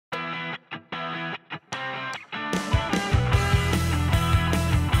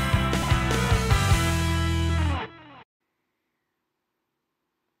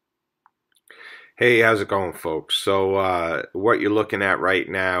Hey, how's it going, folks? So, what you're looking at right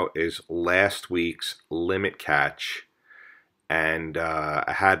now is last week's limit catch. And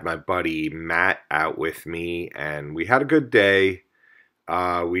I had my buddy Matt out with me, and we had a good day.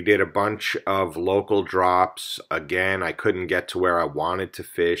 We did a bunch of local drops. Again, I couldn't get to where I wanted to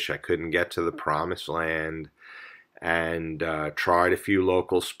fish. I couldn't get to the promised land. And tried a few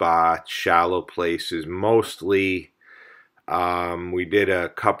local spots, shallow places, mostly. We did a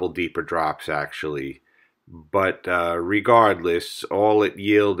couple deeper drops actually, but regardless, all it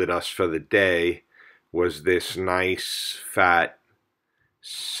yielded us for the day was this nice fat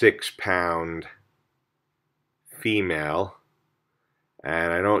 6 pound female.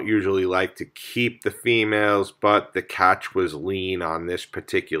 And I don't usually like to keep the females, but the catch was lean on this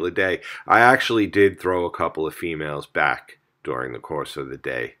particular day. I actually did throw a couple of females back during the course of the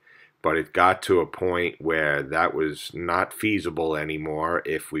day, but it got to a point where that was not feasible anymore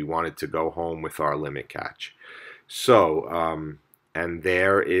if we wanted to go home with our limit catch. So, and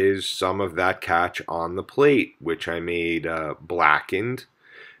there is some of that catch on the plate, which I made blackened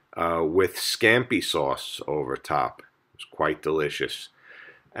with scampi sauce over top. It was quite delicious.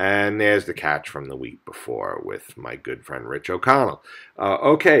 And there's the catch from the week before with my good friend Rich O'Connell.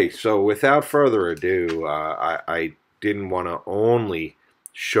 Okay, so without further ado, I didn't want to only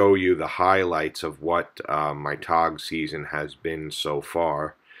show you the highlights of what my tog season has been so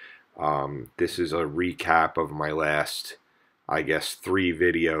far. This is a recap of my last, I guess, 3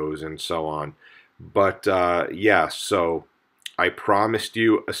 videos and so on. But yeah, so I promised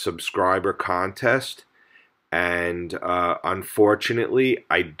you a subscriber contest, and unfortunately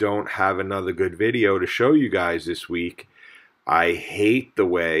I don't have another good video to show you guys this week. I hate the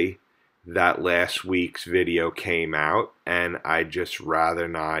way that last week's video came out, and I'd just rather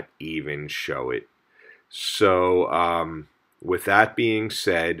not even show it. So with that being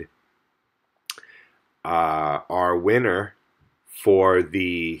said, our winner for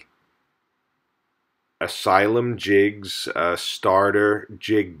the Asylum Jigs starter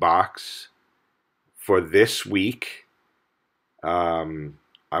jig box for this week, I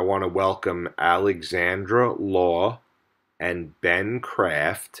want to welcome Alexandra Law and Ben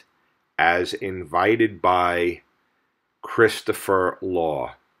Kraft as invited by Christopher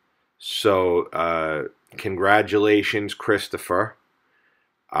Law. So congratulations, Christopher.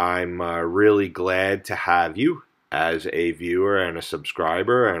 I'm really glad to have you as a viewer and a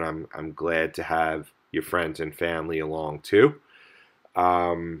subscriber, and I'm glad to have your friends and family along too.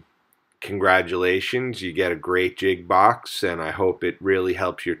 Congratulations, you get a great jig box, and I hope it really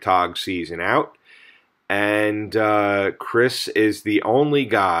helps your tog season out. And Chris is the only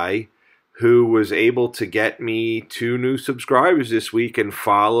guy who was able to get me 2 new subscribers this week and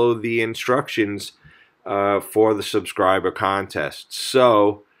follow the instructions for the subscriber contest.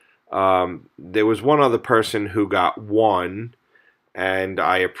 So there was one other person who got 1, and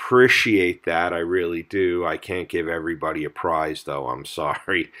I appreciate that. I really do. I can't give everybody a prize, though. I'm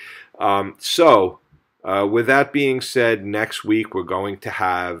sorry. So with that being said, next week we're going to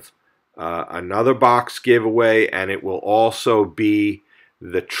have another box giveaway, and it will also be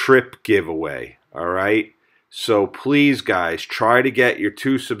the trip giveaway. All right, so please guys, try to get your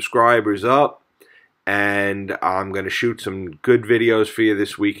 2 subscribers up, and I'm going to shoot some good videos for you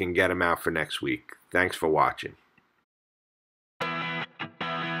this week and get them out for next week. Thanks for watching.